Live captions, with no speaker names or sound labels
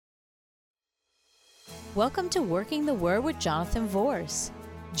Welcome to Working the Word with Jonathan Vorse.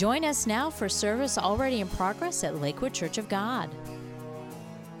 Join us now for service already in progress at Lakewood Church of God.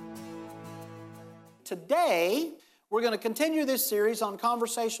 Today, we're going to continue this series on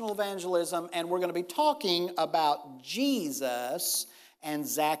conversational evangelism, and we're going to be talking about Jesus and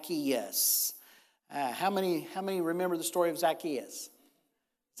Zacchaeus. How many remember the story of Zacchaeus?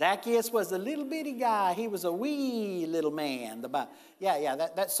 Zacchaeus was a little bitty guy. He was a wee little man.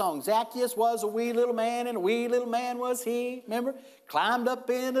 That song, Zacchaeus was a wee little man, and a wee little man was he. Remember? Climbed up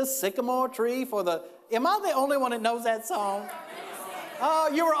in a sycamore tree Am I the only one that knows that song?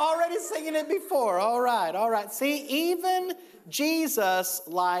 Oh, you were already singing it before. All right. See, even Jesus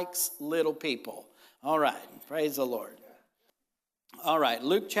likes little people. All right. Praise the Lord. All right,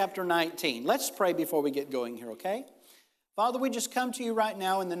 Luke chapter 19. Let's pray before we get going here, okay? Father, we just come to you right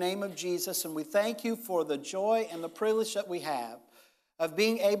now in the name of Jesus, and we thank you for the joy and the privilege that we have of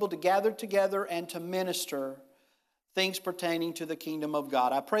being able to gather together and to minister things pertaining to the kingdom of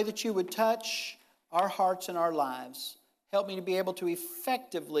God. I pray that you would touch our hearts and our lives. Help me to be able to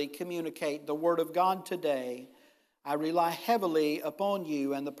effectively communicate the Word of God today. I rely heavily upon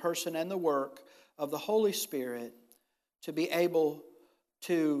you and the person and the work of the Holy Spirit to be able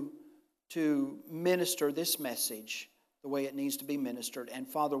to minister this message the way it needs to be ministered. And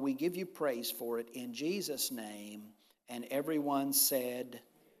Father, we give you praise for it in Jesus' name. And everyone said,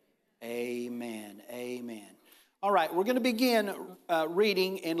 amen. Amen. All right, we're going to begin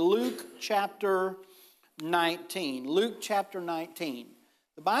reading in Luke chapter 19. Luke chapter 19.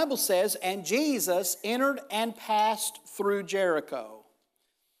 The Bible says, and Jesus entered and passed through Jericho.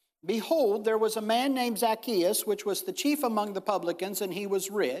 Behold, there was a man named Zacchaeus, which was the chief among the publicans, and he was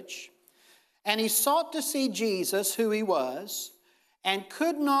rich. And he sought to see Jesus, who he was, and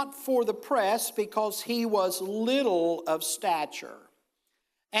could not for the press, because he was little of stature.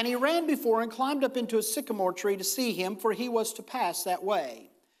 And he ran before and climbed up into a sycamore tree to see him, for he was to pass that way.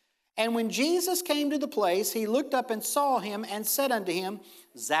 And when Jesus came to the place, he looked up and saw him, and said unto him,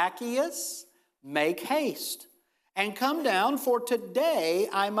 Zacchaeus, make haste, and come down, for today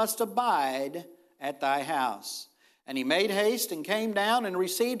I must abide at thy house. And he made haste and came down and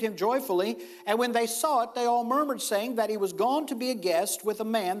received him joyfully. And when they saw it, they all murmured, saying that he was gone to be a guest with a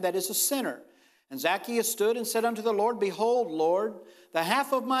man that is a sinner. And Zacchaeus stood and said unto the Lord, Behold, Lord, the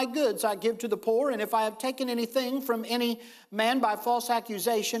half of my goods I give to the poor, and if I have taken anything from any man by false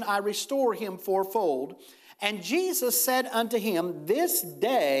accusation, I restore him fourfold. And Jesus said unto him, This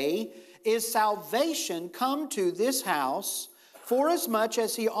day is salvation come to this house, forasmuch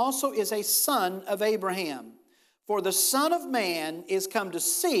as he also is a son of Abraham. For the Son of Man is come to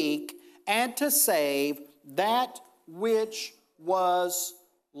seek and to save that which was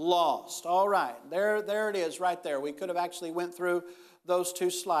lost. All right, there it is right there. We could have actually went through those two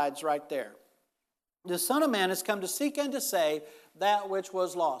slides right there. The Son of Man has come to seek and to save that which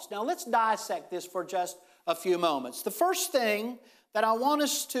was lost. Now let's dissect this for just a few moments. The first thing that I want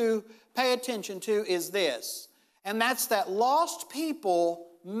us to pay attention to is this, and that's that lost people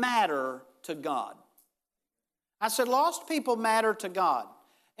matter to God. I said lost people matter to God.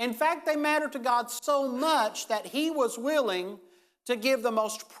 In fact, they matter to God so much that he was willing to give the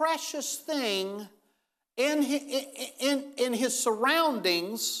most precious thing in his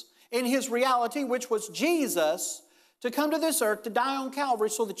surroundings, in his reality, which was Jesus, to come to this earth to die on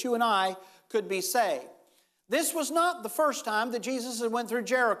Calvary so that you and I could be saved. This was not the first time that Jesus had went through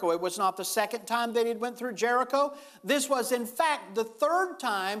Jericho. It was not the second time that he went through Jericho. This was, in fact, the third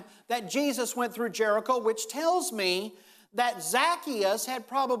time that Jesus went through Jericho, which tells me that Zacchaeus had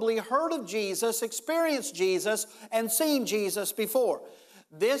probably heard of Jesus, experienced Jesus, and seen Jesus before.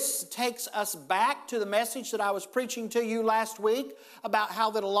 This takes us back to the message that I was preaching to you last week about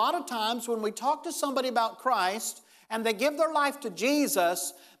how that a lot of times when we talk to somebody about Christ and they give their life to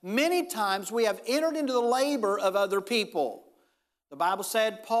Jesus, many times we have entered into the labor of other people. The Bible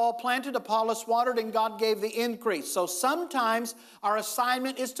said Paul planted, Apollos watered, and God gave the increase. So sometimes our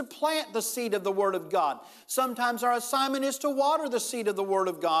assignment is to plant the seed of the Word of God. Sometimes our assignment is to water the seed of the Word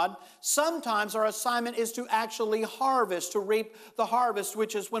of God. Sometimes our assignment is to actually harvest, to reap the harvest,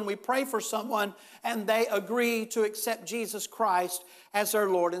 which is when we pray for someone and they agree to accept Jesus Christ as their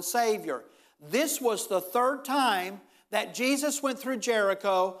Lord and Savior. This was the third time that Jesus went through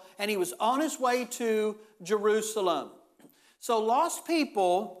Jericho, and he was on his way to Jerusalem. So lost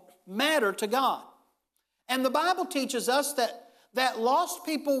people matter to God. And the Bible teaches us that lost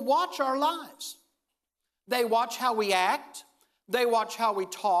people watch our lives. They watch how we act. They watch how we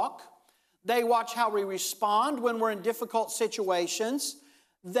talk. They watch how we respond when we're in difficult situations.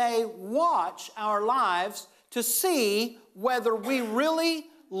 They watch our lives to see whether we really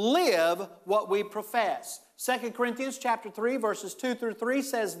live what we profess. 2 Corinthians chapter 3, verses 2 through 3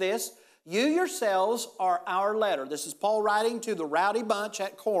 says this, you yourselves are our letter. This is Paul writing to the rowdy bunch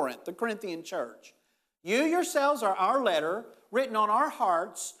at Corinth, the Corinthian church. You yourselves are our letter, written on our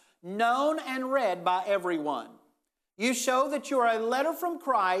hearts, known and read by everyone. You show that you are a letter from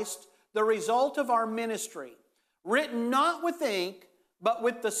Christ, the result of our ministry, written not with ink, but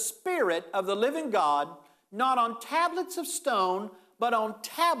with the Spirit of the living God, not on tablets of stone, but on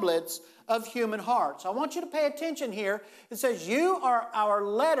tablets of human hearts. I want you to pay attention here. It says, you are our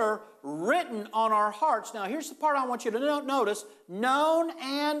letter written on our hearts. Now, here's the part I want you to notice. Known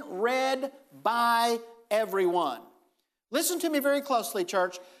and read by everyone. Listen to me very closely,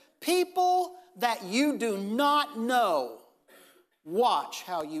 church. People that you do not know, watch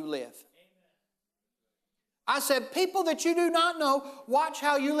how you live. I said, people that you do not know, watch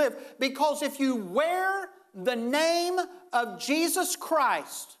how you live. Because if you wear the name of Jesus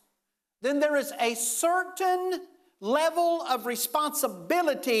Christ, then there is a certain level of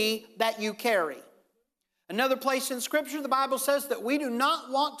responsibility that you carry. Another place in Scripture, the Bible says that we do not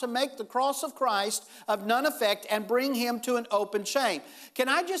want to make the cross of Christ of none effect and bring Him to an open shame. Can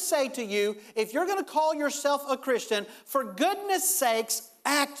I just say to you, if you're going to call yourself a Christian, for goodness sakes,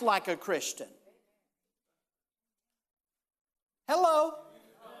 act like a Christian. Hello?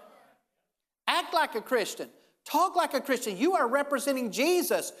 Act like a Christian. Talk like a Christian. You are representing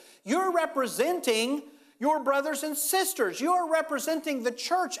Jesus. You're representing your brothers and sisters. You are representing the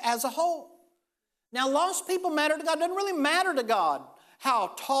church as a whole. Now, lost people matter to God. It doesn't really matter to God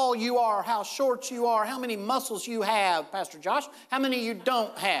how tall you are, how short you are, how many muscles you have, Pastor Josh, how many you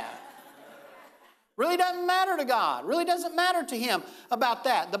don't have. Really doesn't matter to God. Really doesn't matter to Him about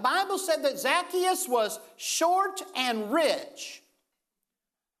that. The Bible said that Zacchaeus was short and rich.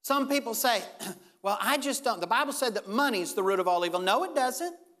 Some people say, well, I just don't. The Bible said that money's the root of all evil. No, it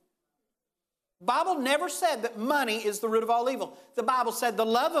doesn't. The Bible never said that money is the root of all evil. The Bible said the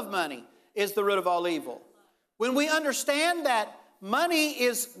love of money is the root of all evil. When we understand that money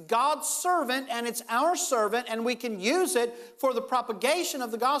is God's servant and it's our servant and we can use it for the propagation of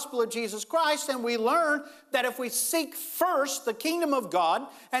the gospel of Jesus Christ, and we learn that if we seek first the kingdom of God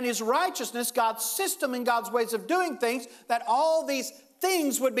and His righteousness, God's system and God's ways of doing things, that all these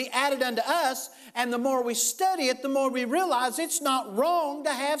things would be added unto us, and the more we study it, the more we realize it's not wrong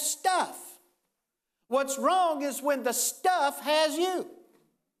to have stuff. What's wrong is when the stuff has you.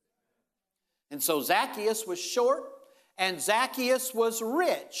 And so Zacchaeus was short and Zacchaeus was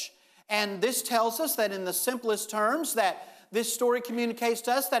rich. And this tells us that in the simplest terms that this story communicates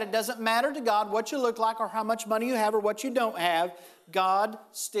to us that it doesn't matter to God what you look like or how much money you have or what you don't have. God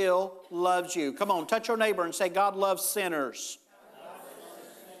still loves you. Come on, touch your neighbor and say, God loves sinners.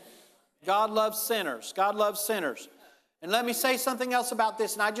 God loves sinners. God loves sinners. And let me say something else about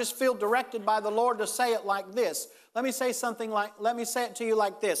this, and I just feel directed by the Lord to say it like this. Let me say it to you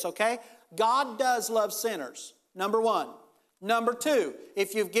like this, okay? God does love sinners, number one. Number two,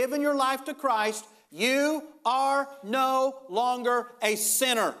 if you've given your life to Christ, you are no longer a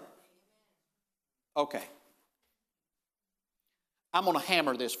sinner. Okay. I'm going to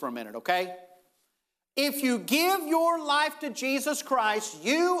hammer this for a minute, okay? If you give your life to Jesus Christ,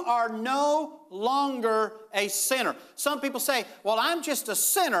 you are no longer a sinner. Some people say, well, I'm just a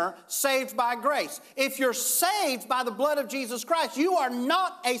sinner saved by grace. If you're saved by the blood of Jesus Christ, you are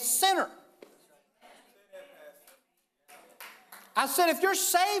not a sinner. I said, if you're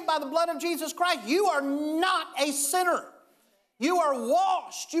saved by the blood of Jesus Christ, you are not a sinner. You are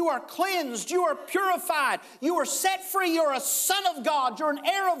washed, you are cleansed, you are purified, you are set free, you're a son of God, you're an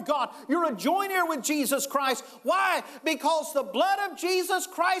heir of God, you're a joint heir with Jesus Christ. Why? Because the blood of Jesus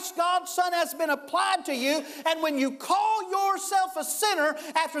Christ, God's Son, has been applied to you, and when you call yourself a sinner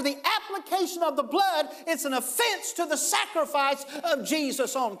after the application of the blood, it's an offense to the sacrifice of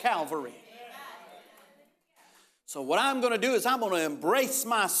Jesus on Calvary. So what I'm going to do is I'm going to embrace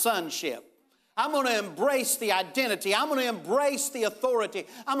my sonship. I'm going to embrace the identity. I'm going to embrace the authority.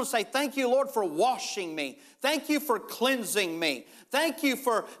 I'm going to say, thank you, Lord, for washing me. Thank you for cleansing me. Thank you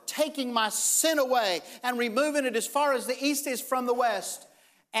for taking my sin away and removing it as far as the east is from the west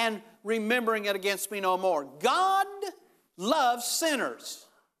and remembering it against me no more. God loves sinners,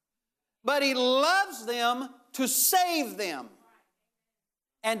 but He loves them to save them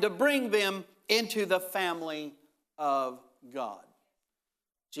and to bring them into the family of God.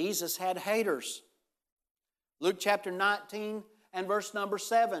 Jesus had haters. Luke chapter 19 and verse number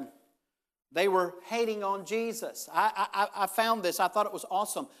 7. They were hating on Jesus. I found this. I thought it was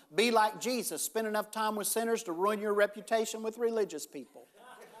awesome. Be like Jesus. Spend enough time with sinners to ruin your reputation with religious people.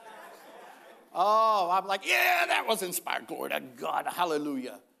 Oh, I'm like, yeah, that was inspired. Glory to God.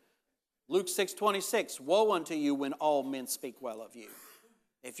 Hallelujah. Luke 6:26, woe unto you when all men speak well of you.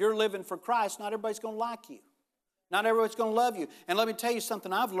 If you're living for Christ, not everybody's going to like you. Not everybody's going to love you. And let me tell you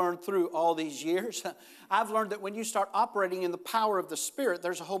something I've learned through all these years. I've learned that when you start operating in the power of the Spirit,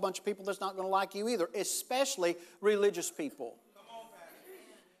 there's a whole bunch of people that's not going to like you either, especially religious people.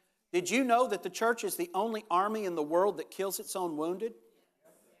 Did you know that the church is the only army in the world that kills its own wounded?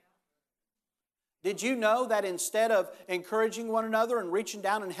 Did you know that instead of encouraging one another and reaching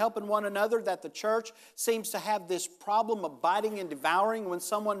down and helping one another, that the church seems to have this problem of biting and devouring when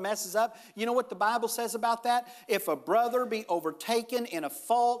someone messes up? You know what the Bible says about that? If a brother be overtaken in a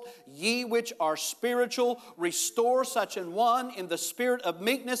fault, ye which are spiritual, restore such an one in the spirit of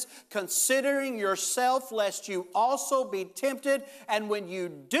meekness, considering yourself, lest you also be tempted. And when you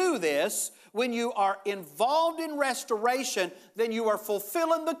do this, when you are involved in restoration, then you are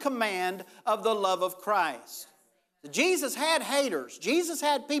fulfilling the command of the love of Christ. Jesus had haters. Jesus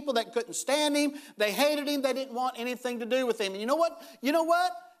had people that couldn't stand Him. They hated Him. They didn't want anything to do with Him. And you know what? You know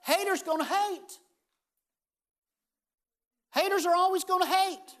what? Haters going to hate. Haters are always going to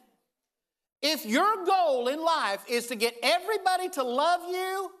hate. If your goal in life is to get everybody to love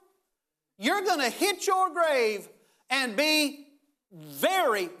you, you're going to hit your grave and be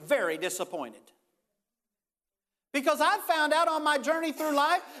very, very disappointed. Because I've found out on my journey through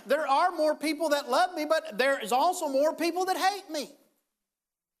life, there are more people that love me, but there is also more people that hate me.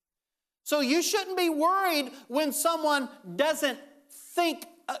 So you shouldn't be worried when someone doesn't think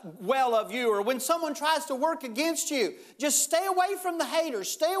well of you or when someone tries to work against you. Just stay away from the haters.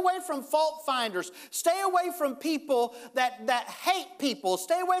 Stay away from fault finders. Stay away from people that hate people.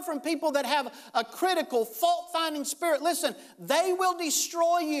 Stay away from people that have a critical, fault-finding spirit. Listen, they will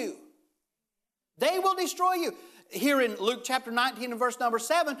destroy you. They will destroy you. Here in Luke chapter 19 and verse number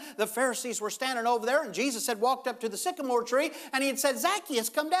 7, the Pharisees were standing over there, and Jesus had walked up to the sycamore tree, and He had said, Zacchaeus,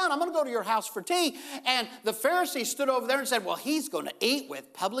 come down. I'm going to go to your house for tea. And the Pharisees stood over there and said, well, he's going to eat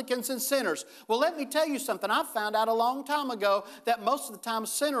with publicans and sinners. Well, let me tell you something. I found out a long time ago that most of the time a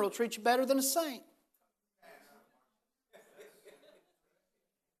sinner will treat you better than a saint.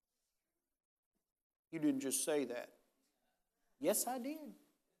 You didn't just say that. Yes, I did.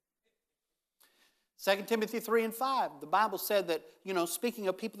 2 Timothy 3 and 5, the Bible said that, speaking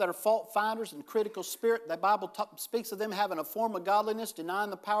of people that are fault finders and critical spirit, the Bible speaks of them having a form of godliness, denying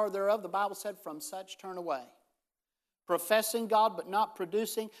the power thereof. The Bible said, from such turn away. Professing God but not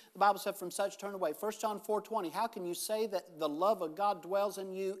producing, the Bible said, from such turn away. 1 John 4:20, how can you say that the love of God dwells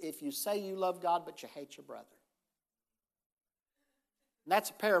in you if you say you love God but you hate your brother? And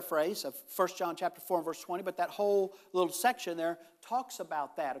that's a paraphrase of 1 John chapter 4 and verse 20, but that whole little section there talks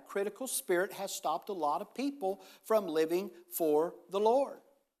about that. A critical spirit has stopped a lot of people from living for the Lord.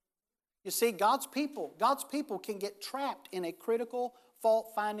 You see, God's people can get trapped in a critical,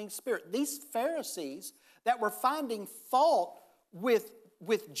 fault-finding spirit. These Pharisees that were finding fault with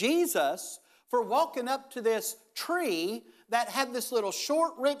Jesus for walking up to this tree that had this little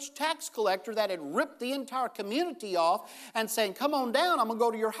short, rich tax collector that had ripped the entire community off and saying, come on down, I'm going to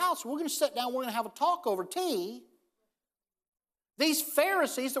go to your house. We're going to sit down, we're going to have a talk over tea. These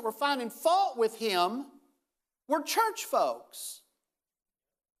Pharisees that were finding fault with Him were church folks.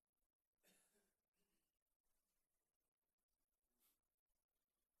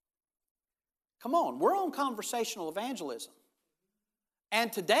 Come on, we're on conversational evangelism.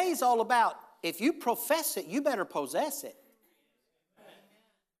 And today's all about, if you profess it, you better possess it.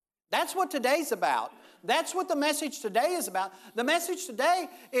 That's what today's about. That's what the message today is about. The message today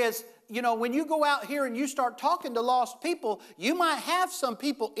is, when you go out here and you start talking to lost people, you might have some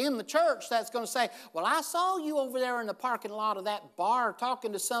people in the church that's going to say, well, I saw you over there in the parking lot of that bar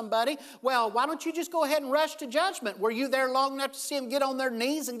talking to somebody. Well, why don't you just go ahead and rush to judgment? Were you there long enough to see them get on their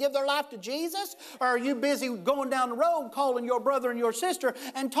knees and give their life to Jesus? Or are you busy going down the road calling your brother and your sister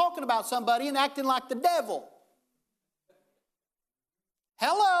and talking about somebody and acting like the devil?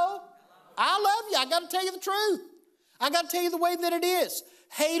 Hello? I love you. I got to tell you the truth. I got to tell you the way that it is.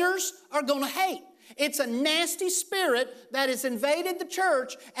 Haters are going to hate. It's a nasty spirit that has invaded the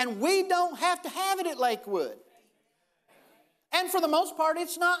church, and we don't have to have it at Lakewood. And for the most part,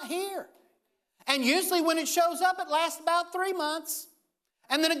 it's not here. And usually when it shows up, it lasts about 3 months.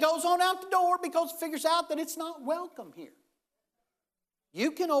 And then it goes on out the door because it figures out that it's not welcome here.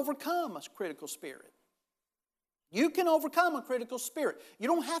 You can overcome a critical spirit. You can overcome a critical spirit. You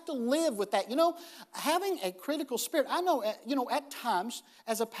don't have to live with that. Having a critical spirit, I know, at times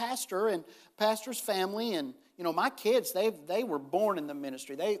as a pastor and pastor's family and, my kids, they were born in the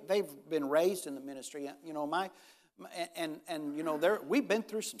ministry. They've been raised in the ministry. We've been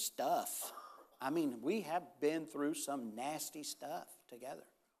through some stuff. I mean, we have been through some nasty stuff together.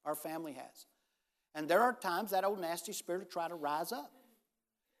 Our family has. And there are times that old nasty spirit will try to rise up.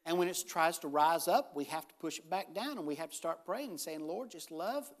 And when it tries to rise up, we have to push it back down, and we have to start praying and saying, Lord, just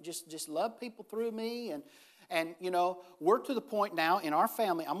love people through me. And you know, we're to the point now in our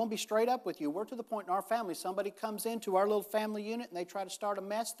family, I'm going to be straight up with you, we're to the point in our family, somebody comes into our little family unit and they try to start a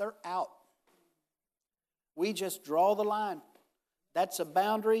mess, they're out. We just draw the line. That's a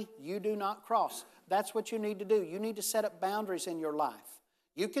boundary you do not cross. That's what you need to do. You need to set up boundaries in your life.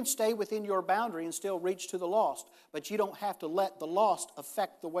 You can stay within your boundary and still reach to the lost, but you don't have to let the lost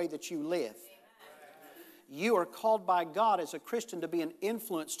affect the way that you live. You are called by God as a Christian to be an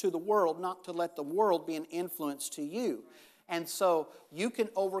influence to the world, not to let the world be an influence to you. And so you can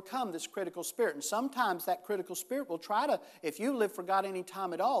overcome this critical spirit. And sometimes that critical spirit will try to, if you live for God any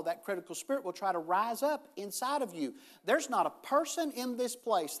time at all, that critical spirit will try to rise up inside of you. There's not a person in this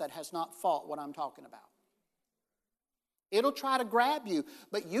place that has not fought what I'm talking about. It'll try to grab you,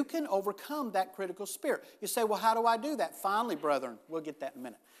 but you can overcome that critical spirit. You say, well, how do I do that? Finally, brethren, we'll get that in a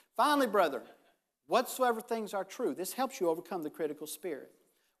minute. Finally, brethren, whatsoever things are true. This helps you overcome the critical spirit.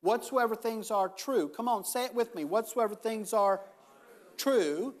 Whatsoever things are true. Come on, say it with me. Whatsoever things are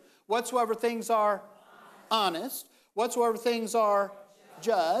true. Whatsoever things are honest. Whatsoever things are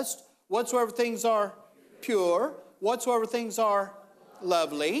just. Whatsoever things are pure. Whatsoever things are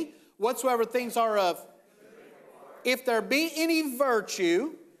lovely. Whatsoever things are of... If there be any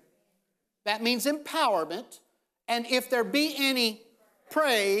virtue, that means empowerment, and if there be any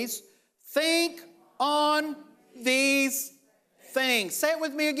praise, think on these things. Say it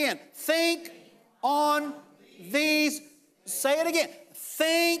with me again. Think on these. Say it again.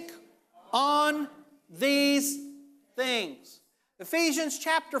 Think on these things. Ephesians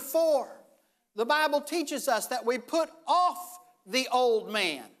chapter 4, the Bible teaches us that we put off the old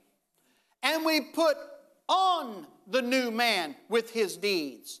man and we put on the new man with his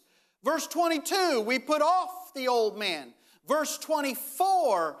deeds. Verse 22, we put off the old man. Verse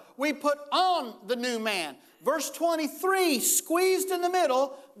 24, we put on the new man. Verse 23, squeezed in the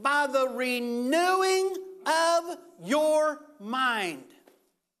middle, by the renewing of your mind.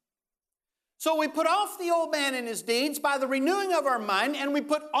 So we put off the old man and his deeds by the renewing of our mind, and we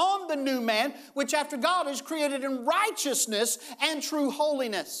put on the new man, which after God is created in righteousness and true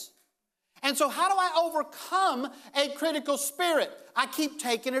holiness. And so how do I overcome a critical spirit? I keep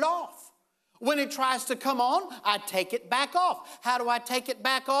taking it off. When it tries to come on, I take it back off. How do I take it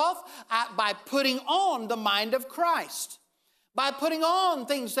back off? By putting on the mind of Christ. By putting on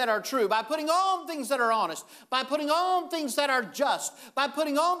things that are true. By putting on things that are honest. By putting on things that are just. By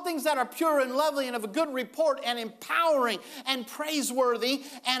putting on things that are pure and lovely and of a good report and empowering and praiseworthy.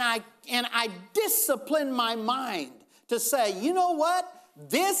 And I discipline my mind to say, you know what?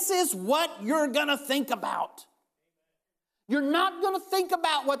 This is what you're going to think about. You're not going to think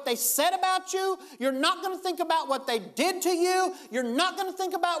about what they said about you. You're not going to think about what they did to you. You're not going to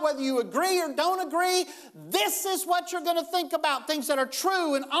think about whether you agree or don't agree. This is what you're going to think about. Things that are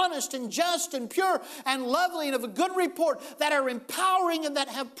true and honest and just and pure and lovely and of a good report, that are empowering and that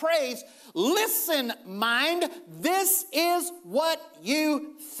have praise. Listen, mind, this is what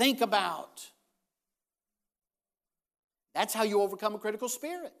you think about. That's how you overcome a critical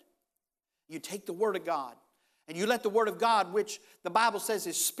spirit. You take the Word of God and you let the Word of God, which the Bible says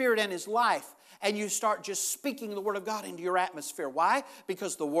is spirit and is life, and you start just speaking the Word of God into your atmosphere. Why?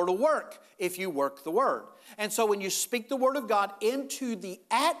 Because the Word will work if you work the Word. And so when you speak the Word of God into the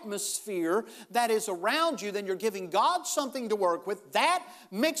atmosphere that is around you, then you're giving God something to work with. That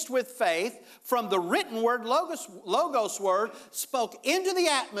mixed with faith from the written Word, Logos Word, spoke into the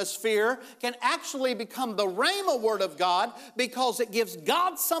atmosphere, can actually become the Rhema Word of God, because it gives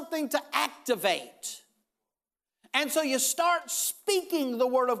God something to activate. And so you start speaking the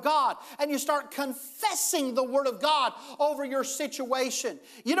Word of God, and you start confessing the Word of God over your situation.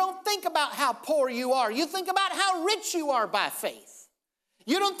 You don't think about how poor you are. You think about how rich you are by faith.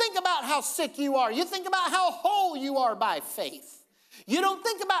 You don't think about how sick you are. You think about how whole you are by faith. You don't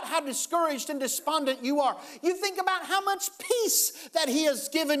think about how discouraged and despondent you are. You think about how much peace that He has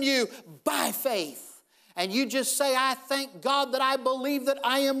given you by faith. And you just say, I thank God that I believe that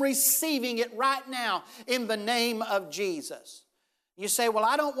I am receiving it right now in the name of Jesus. You say, well,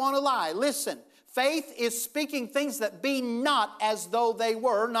 I don't want to lie. Listen, faith is speaking things that be not as though they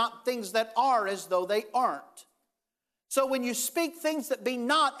were, not things that are as though they aren't. So when you speak things that be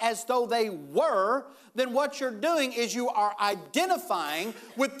not as though they were, then what you're doing is you are identifying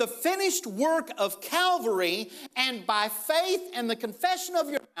with the finished work of Calvary, and by faith and the confession of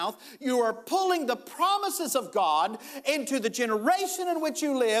your mouth, you are pulling the promises of God into the generation in which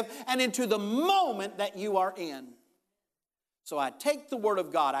you live and into the moment that you are in. So I take the Word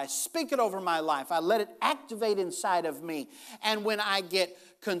of God, I speak it over my life, I let it activate inside of me, and when I get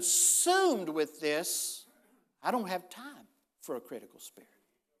consumed with this, I don't have time for a critical spirit.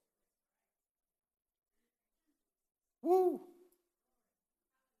 Woo!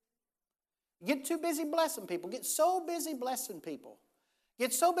 Get too busy blessing people. Get so busy blessing people.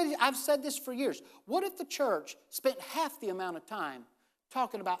 Get so busy. I've said this for years. What if the church spent half the amount of time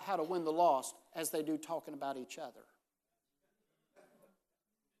talking about how to win the lost as they do talking about each other?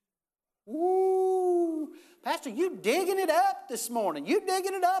 Woo! Pastor, you digging it up this morning. You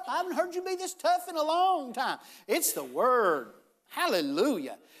digging it up. I haven't heard you be this tough in a long time. It's the Word.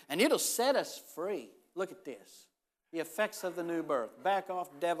 Hallelujah. And it'll set us free. Look at this. The effects of the new birth. Back off,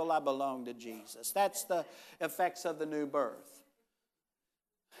 devil, I belong to Jesus. That's the effects of the new birth.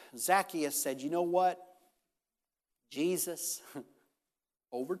 Zacchaeus said, you know what? Jesus,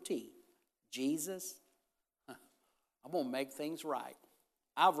 over tea. Jesus, I'm going to make things right.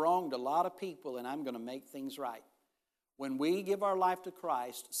 I've wronged a lot of people, and I'm going to make things right. When we give our life to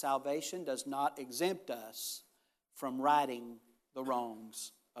Christ, salvation does not exempt us from righting the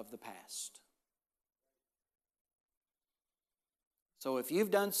wrongs of the past. So if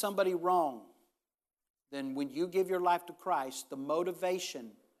you've done somebody wrong, then when you give your life to Christ, the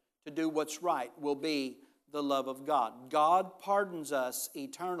motivation to do what's right will be the love of God. God pardons us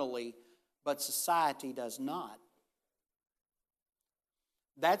eternally, but society does not.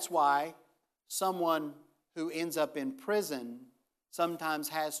 That's why someone who ends up in prison sometimes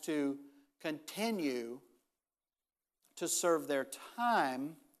has to continue to serve their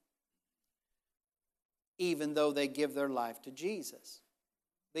time even though they give their life to Jesus.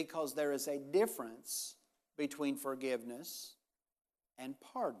 Because there is a difference between forgiveness and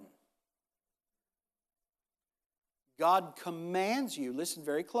pardon. God commands you, listen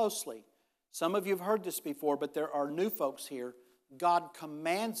very closely. Some of you have heard this before, but there are new folks here. God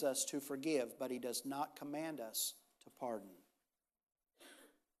commands us to forgive, but He does not command us to pardon.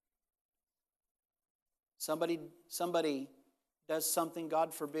 Somebody does something,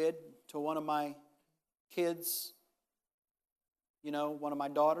 God forbid, to one of my kids, one of my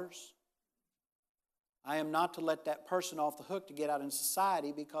daughters. I am not to let that person off the hook to get out in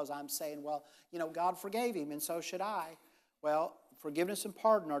society because I'm saying, well, God forgave him and so should I. Well, forgiveness and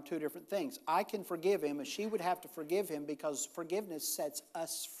pardon are two different things. I can forgive him, and she would have to forgive him because forgiveness sets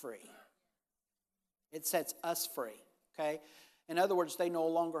us free. It sets us free, okay? In other words, they no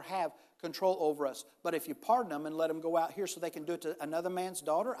longer have control over us. But if you pardon them and let them go out here so they can do it to another man's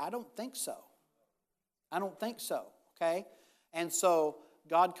daughter, I don't think so. I don't think so, okay? And so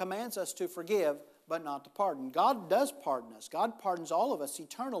God commands us to forgive, but not to pardon. God does pardon us. God pardons all of us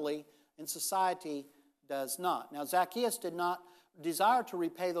eternally, and society does not. Now, Zacchaeus did not desire to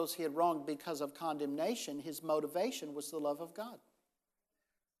repay those he had wronged because of condemnation. His motivation was the love of God.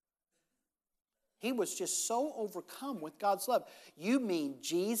 He was just so overcome with God's love. You mean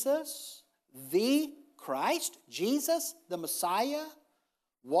Jesus, the Christ, Jesus, the Messiah,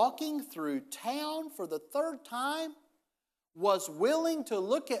 walking through town for the third time, was willing to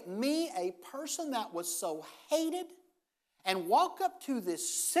look at me, a person that was so hated, and walk up to this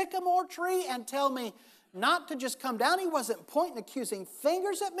sycamore tree and tell me not to just come down. He wasn't pointing accusing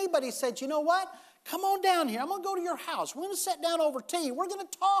fingers at me, but he said, you know what? Come on down here. I'm going to go to your house. We're going to sit down over tea. We're going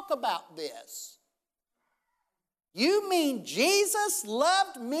to talk about this. You mean Jesus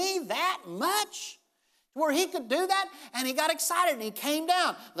loved me that much? Where he could do that? And he got excited and he came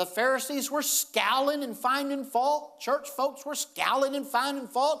down. The Pharisees were scowling and finding fault. Church folks were scowling and finding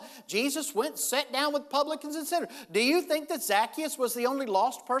fault. Jesus went and sat down with publicans and sinners. Do you think that Zacchaeus was the only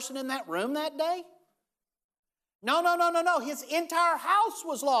lost person in that room that day? No. His entire house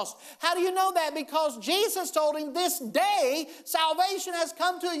was lost. How do you know that? Because Jesus told him, this day salvation has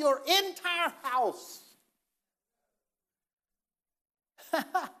come to your entire house.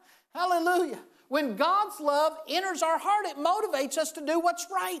 Hallelujah. When God's love enters our heart, it motivates us to do what's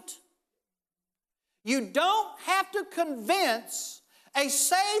right. You don't have to convince a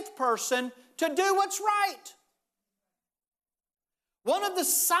saved person to do what's right. One of the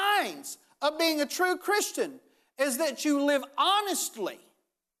signs of being a true Christian is that you live honestly.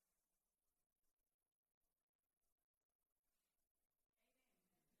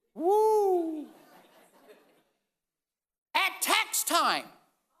 Woo! At tax time.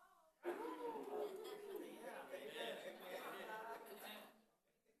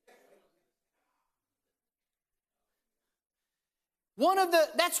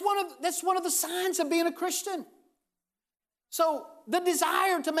 That's one of the signs of being a Christian. So the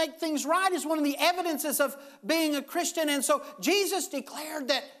desire to make things right is one of the evidences of being a Christian. And so Jesus declared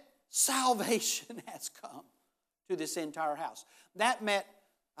that salvation has come to this entire house. That meant,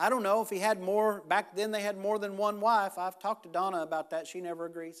 I don't know if he had more, back then they had more than one wife. I've talked to Donna about that. She never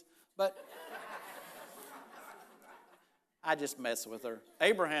agrees. But I just mess with her.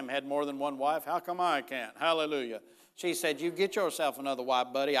 Abraham had more than one wife. How come I can't? Hallelujah. She said, you get yourself another wife,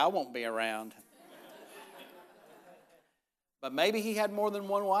 buddy. I won't be around. But maybe he had more than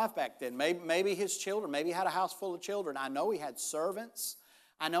one wife back then. Maybe his children. Maybe he had a house full of children. I know he had servants.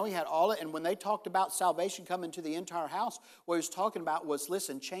 I know he had all it. And when they talked about salvation coming to the entire house, what he was talking about was,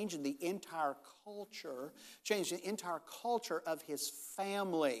 listen, changing the entire culture of his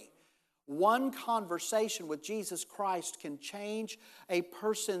family. One conversation with Jesus Christ can change a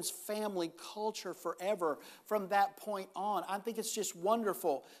person's family culture forever from that point on. I think it's just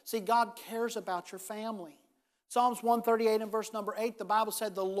wonderful. See, God cares about your family. Psalms 138 and verse number 8, the Bible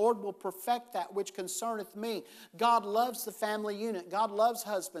said, the Lord will perfect that which concerneth me. God loves the family unit. God loves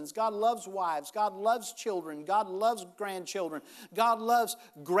husbands. God loves wives. God loves children. God loves grandchildren. God loves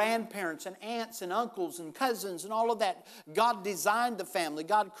grandparents and aunts and uncles and cousins and all of that. God designed the family.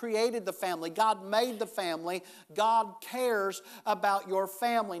 God created the family. God made the family. God cares about your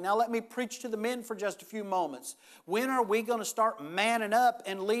family. Now let me preach to the men for just a few moments. When are we going to start manning up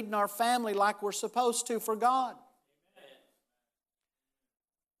and leading our family like we're supposed to for God?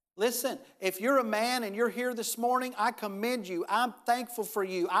 Listen, if you're a man and you're here this morning, I commend you. I'm thankful for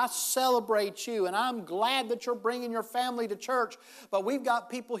you. I celebrate you, and I'm glad that you're bringing your family to church. But we've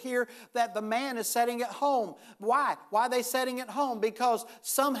got people here that the man is sitting at home. Why? Why are they sitting at home? Because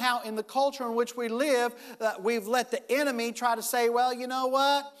somehow in the culture in which we live, we've let the enemy try to say, well, you know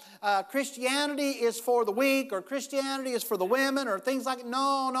what? Christianity is for the weak, or Christianity is for the women, or things like that.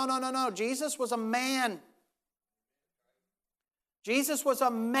 No. Jesus was a man. Jesus was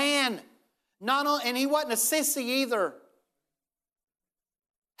a man, and he wasn't a sissy either.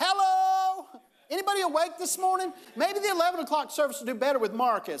 Hello? Anybody awake this morning? Maybe the 11 o'clock service will do better with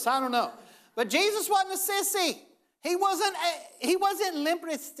Marcus. I don't know. But Jesus wasn't a sissy. He wasn't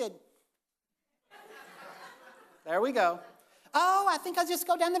limp-wristed. There we go. Oh, I think I'll just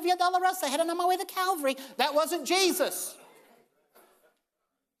go down the Via Dolorosa, heading on my way to Calvary. That wasn't Jesus.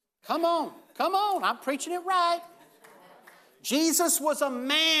 Come on. I'm preaching it right. Jesus was a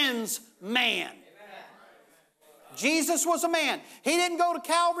man's man. Jesus was a man. He didn't go to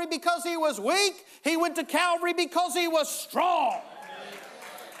Calvary because he was weak. He went to Calvary because he was strong.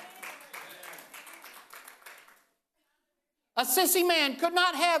 A sissy man could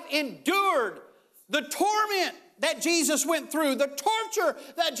not have endured the torment that Jesus went through, the torture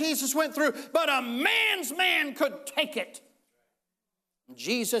that Jesus went through, but a man's man could take it.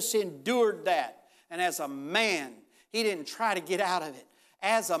 Jesus endured that, and as a man, he didn't try to get out of it.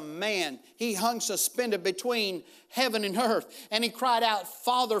 As a man, he hung suspended between heaven and earth. And he cried out,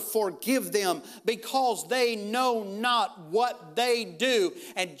 Father, forgive them, because they know not what they do.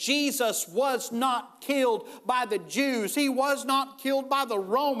 And Jesus was not killed by the Jews. He was not killed by the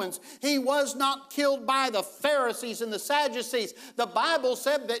Romans. He was not killed by the Pharisees and the Sadducees. The Bible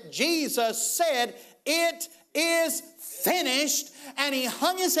said that Jesus said, it is finished, and he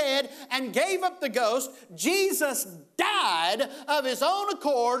hung his head and gave up the ghost. Jesus died of his own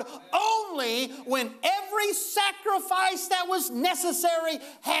accord only when every sacrifice that was necessary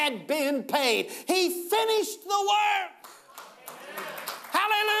had been paid. He finished the work.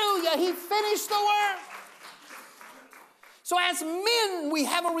 Hallelujah. He finished the work. So as men, we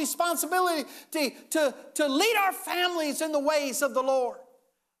have a responsibility to lead our families in the ways of the Lord.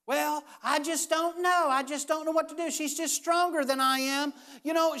 Well, I just don't know. I just don't know what to do. She's just stronger than I am.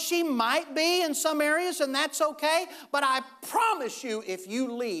 You know, she might be in some areas, and that's okay. But I promise you, if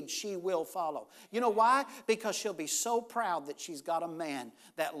you lead, she will follow. You know why? Because she'll be so proud that she's got a man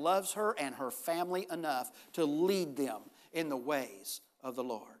that loves her and her family enough to lead them in the ways of the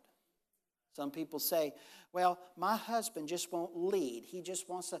Lord. Some people say, well, my husband just won't lead. He just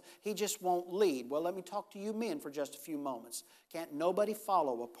won't lead. Well, let me talk to you men for just a few moments. Can't nobody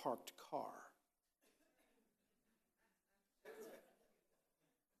follow a parked car?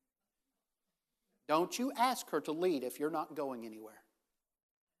 Don't you ask her to lead if you're not going anywhere.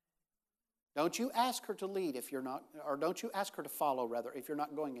 Don't you ask her to lead if you're not, or don't you ask her to follow, rather, if you're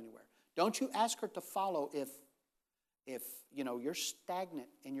not going anywhere. Don't you ask her to follow if you're stagnant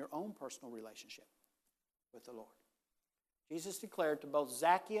in your own personal relationship with the Lord. Jesus declared to both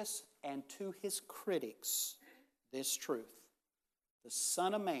Zacchaeus and to his critics this truth. The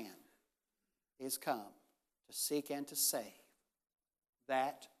Son of Man is come to seek and to save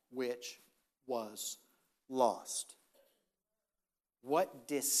that which was lost. What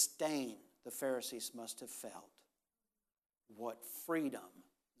disdain the Pharisees must have felt. What freedom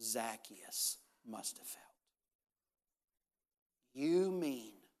Zacchaeus must have felt. You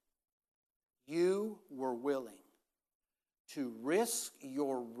mean you were willing to risk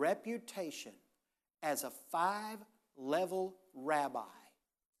your reputation as a 5-level rabbi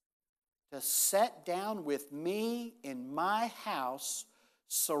to sit down with me in my house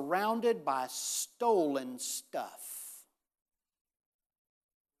surrounded by stolen stuff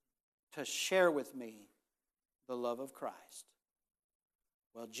to share with me the love of Christ?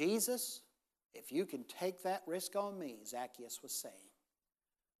 Well, Jesus, if you can take that risk on me, Zacchaeus was saying,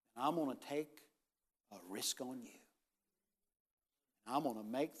 I'm going to take a risk on you. I'm going to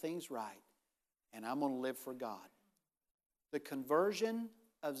make things right, and I'm going to live for God. The conversion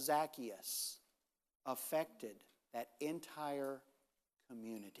of Zacchaeus affected that entire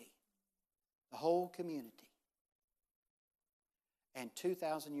community, the whole community. And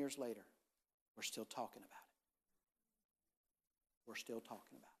 2,000 years later, we're still talking about it. We're still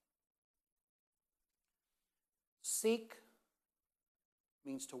talking about it. Seek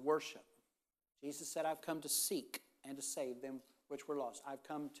means to worship. Jesus said, I've come to seek and to save them which were lost. I've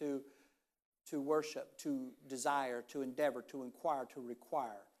come to worship, to desire, to endeavor, to inquire, to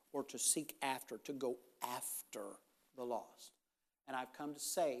require, or to seek after, to go after the lost. And I've come to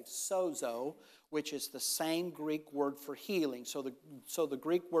save, sozo, which is the same Greek word for healing. So the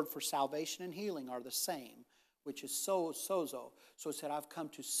Greek word for salvation and healing are the same, which is sozo. So it said, I've come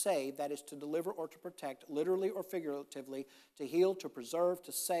to save, that is to deliver or to protect, literally or figuratively, to heal, to preserve,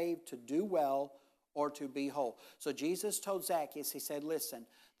 to save, to do well, or to be whole. So Jesus told Zacchaeus, he said, listen,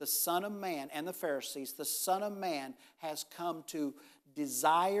 the Son of Man and the Pharisees, the Son of Man has come to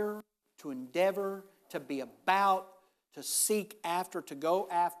desire, to endeavor, to be about, to seek after, to go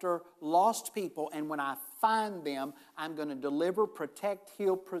after lost people. And when I find them, I'm going to deliver, protect,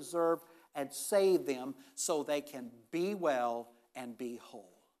 heal, preserve, and save them so they can be well and be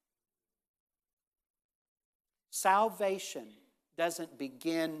whole. Salvation doesn't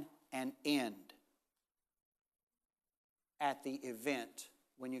begin and end at the event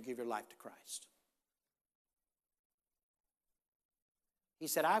when you give your life to Christ. He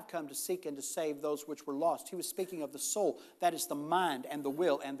said, I've come to seek and to save those which were lost. He was speaking of the soul. That is the mind and the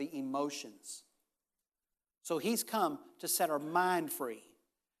will and the emotions. So he's come to set our mind free.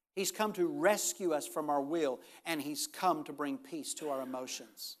 He's come to rescue us from our will, and he's come to bring peace to our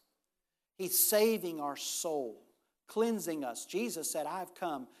emotions. He's saving our soul, cleansing us. Jesus said, I've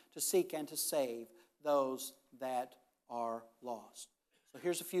come to seek and to save those that are lost. So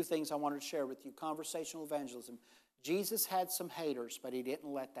here's a few things I wanted to share with you. Conversational evangelism. Jesus had some haters, but he didn't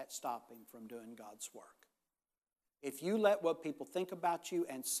let that stop him from doing God's work. If you let what people think about you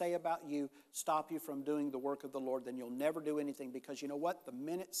and say about you stop you from doing the work of the Lord, then you'll never do anything, because you know what? The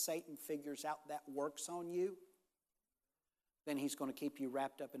minute Satan figures out that works on you, then he's going to keep you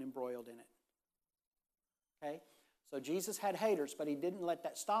wrapped up and embroiled in it. Okay? So Jesus had haters, but he didn't let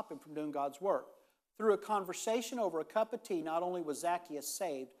that stop him from doing God's work. Through a conversation over a cup of tea, not only was Zacchaeus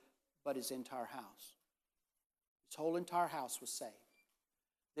saved, but his entire house. His whole entire house was saved.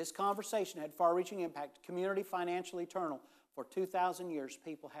 This conversation had far-reaching impact, community, financial, eternal. For 2,000 years,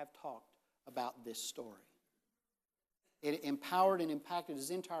 people have talked about this story. It empowered and impacted his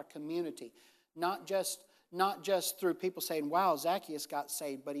entire community, not just through people saying, wow, Zacchaeus got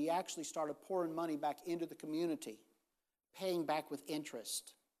saved, but he actually started pouring money back into the community, paying back with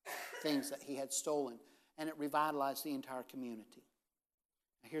interest things that he had stolen, and it revitalized the entire community.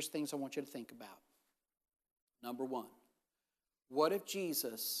 Now, here's things I want you to think about. Number one, what if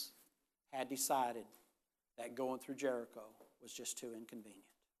Jesus had decided that going through Jericho was just too inconvenient?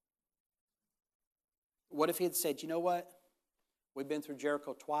 What if he had said, you know what? We've been through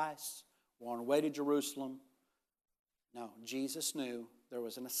Jericho twice. We're on our way to Jerusalem. No, Jesus knew there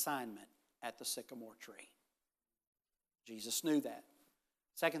was an assignment at the sycamore tree. Jesus knew that.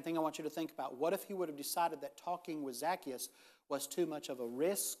 Second thing I want you to think about, what if he would have decided that talking with Zacchaeus was too much of a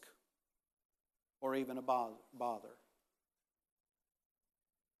risk or even a bother?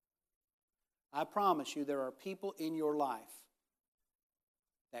 I promise you there are people in your life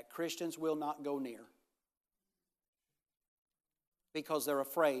that Christians will not go near because they're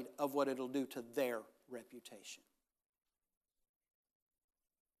afraid of what it'll do to their reputation.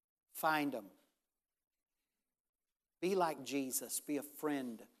 Find them. Be like Jesus. Be a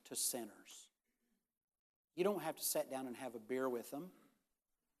friend to sinners. You don't have to sit down and have a beer with them.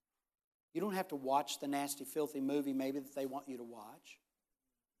 You don't have to watch the nasty, filthy movie maybe that they want you to watch.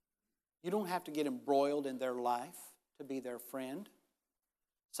 You don't have to get embroiled in their life to be their friend.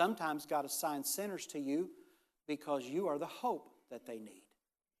 Sometimes God assigns sinners to you because you are the hope that they need.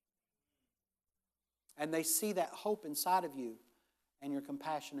 And they see that hope inside of you and your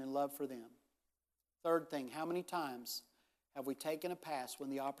compassion and love for them. Third thing, how many times have we taken a pass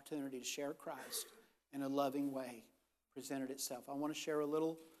when the opportunity to share Christ in a loving way presented itself? I want to share a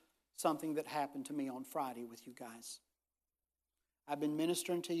little something that happened to me on Friday with you guys. I've been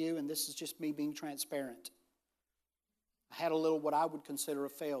ministering to you, and this is just me being transparent. I had a little what I would consider a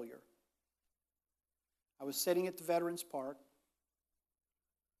failure. I was sitting at the Veterans Park,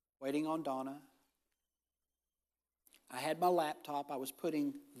 waiting on Donna. I had my laptop. I was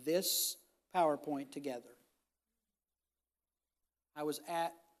putting this PowerPoint together. I was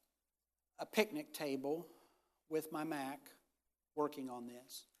at a picnic table with my Mac working on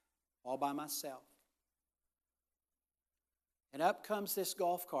this, all by myself. And up comes this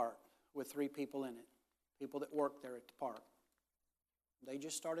golf cart with 3 people in it, people that work there at the park. They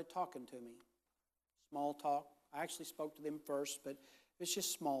just started talking to me. Small talk. I actually spoke to them first, but it was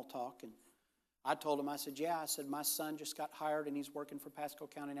just small talk. And I told them, I said, my son just got hired and he's working for Pasco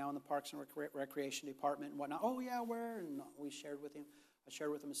County now in the Parks and Recreation Department and whatnot. Oh, yeah, where? And we shared with him. I shared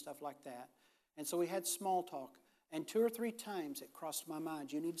with him and stuff like that. And so we had small talk. And 2 or 3 times it crossed my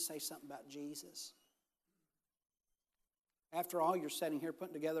mind, you need to say something about Jesus. After all, you're sitting here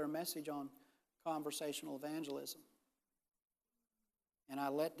putting together a message on conversational evangelism. And I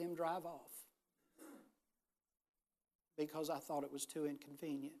let them drive off because I thought it was too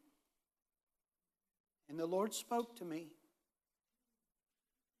inconvenient. And the Lord spoke to me.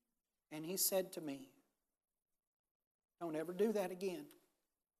 And He said to me, don't ever do that again.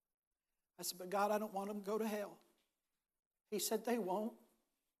 I said, but God, I don't want them to go to hell. He said, they won't.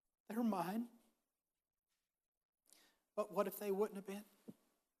 They're mine. But what if they wouldn't have been?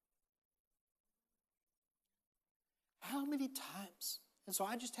 How many times? And so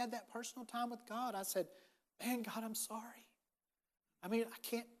I just had that personal time with God. I said, man, God, I'm sorry. I mean, I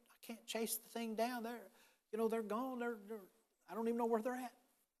can't chase the thing down. They're gone. I don't even know where they're at.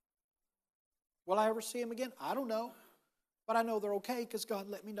 Will I ever see them again? I don't know. But I know they're okay because God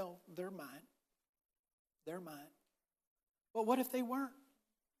let me know they're mine. They're mine. But what if they weren't?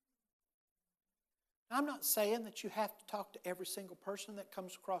 I'm not saying that you have to talk to every single person that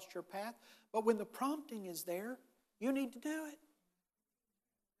comes across your path, but when the prompting is there, you need to do it.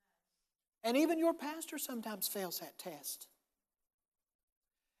 And even your pastor sometimes fails that test.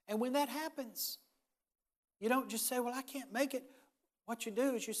 And when that happens, you don't just say, well, I can't make it. What you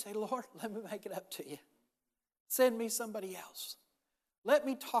do is you say, Lord, let me make it up to you. Send me somebody else. Let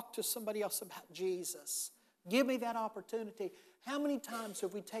me talk to somebody else about Jesus. Give me that opportunity. How many times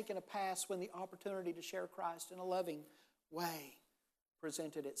have we taken a pass when the opportunity to share Christ in a loving way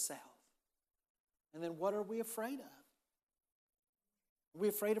presented itself? And then what are we afraid of? Are we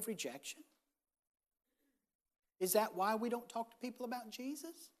afraid of rejection? Is that why we don't talk to people about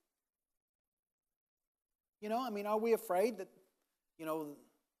Jesus? Are we afraid that,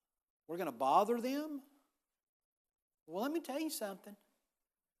 we're going to bother them? Well, let me tell you something.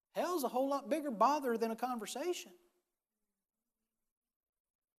 Hell's a whole lot bigger bother than a conversation.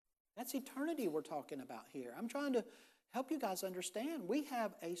 That's eternity we're talking about here. I'm trying to help you guys understand. We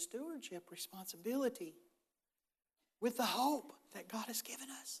have a stewardship responsibility with the hope that God has given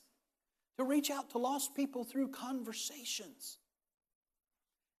us to reach out to lost people through conversations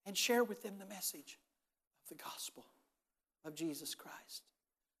and share with them the message of the gospel of Jesus Christ.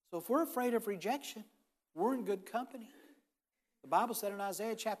 So if we're afraid of rejection, we're in good company. The Bible said in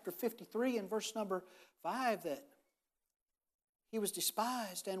Isaiah chapter 53 and verse number 5 that He was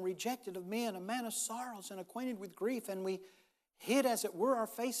despised and rejected of men, a man of sorrows and acquainted with grief, and we hid, as it were, our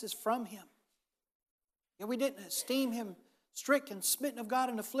faces from Him. And we didn't esteem Him stricken, smitten of God,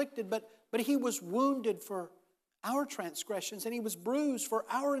 and afflicted, but He was wounded for our transgressions, and He was bruised for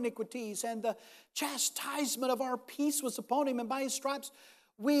our iniquities, and the chastisement of our peace was upon Him, and by His stripes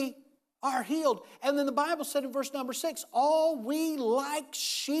we are healed. And then the Bible said in verse number 6, all we like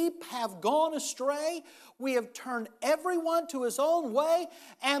sheep have gone astray. We have turned everyone to his own way,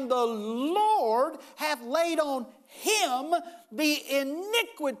 and the Lord hath laid on Him the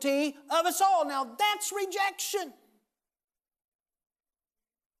iniquity of us all. Now that's rejection.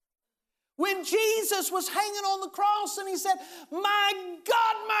 When Jesus was hanging on the cross and He said, my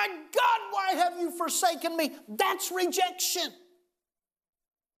God, why have you forsaken me? That's rejection.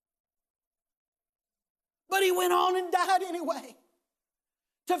 But He went on and died anyway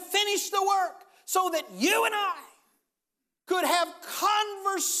to finish the work so that you and I could have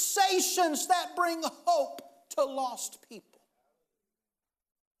conversations that bring hope to lost people.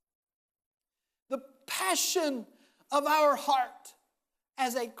 The passion of our heart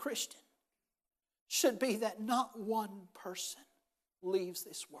as a Christian should be that not one person leaves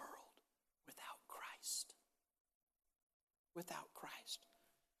this world without Christ. Without Christ.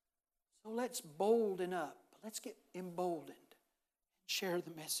 So let's bolden up. Let's get emboldened and share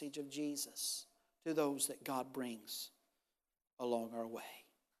the message of Jesus to those that God brings along our way.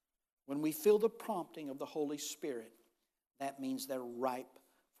 When we feel the prompting of the Holy Spirit, that means they're ripe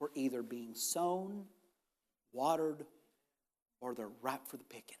for either being sown, watered, or they're ripe for the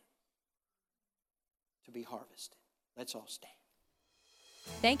picking to be harvested. Let's all stand.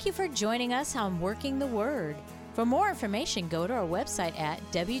 Thank you for joining us on Working the Word. For more information, go to our website at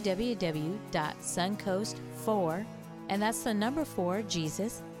www.suncoast4, and that's the number 4,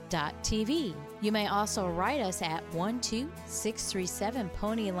 Jesus.tv. You may also write us at 12637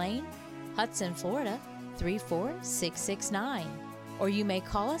 Pony Lane, Hudson, Florida, 34669. Or you may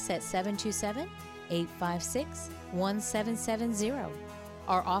call us at 727-856-1770.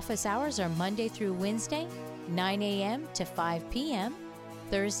 Our office hours are Monday through Wednesday, 9 a.m. to 5 p.m.,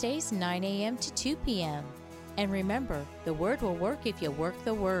 Thursdays, 9 a.m. to 2 p.m. And remember, the Word will work if you work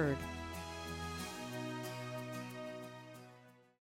the Word.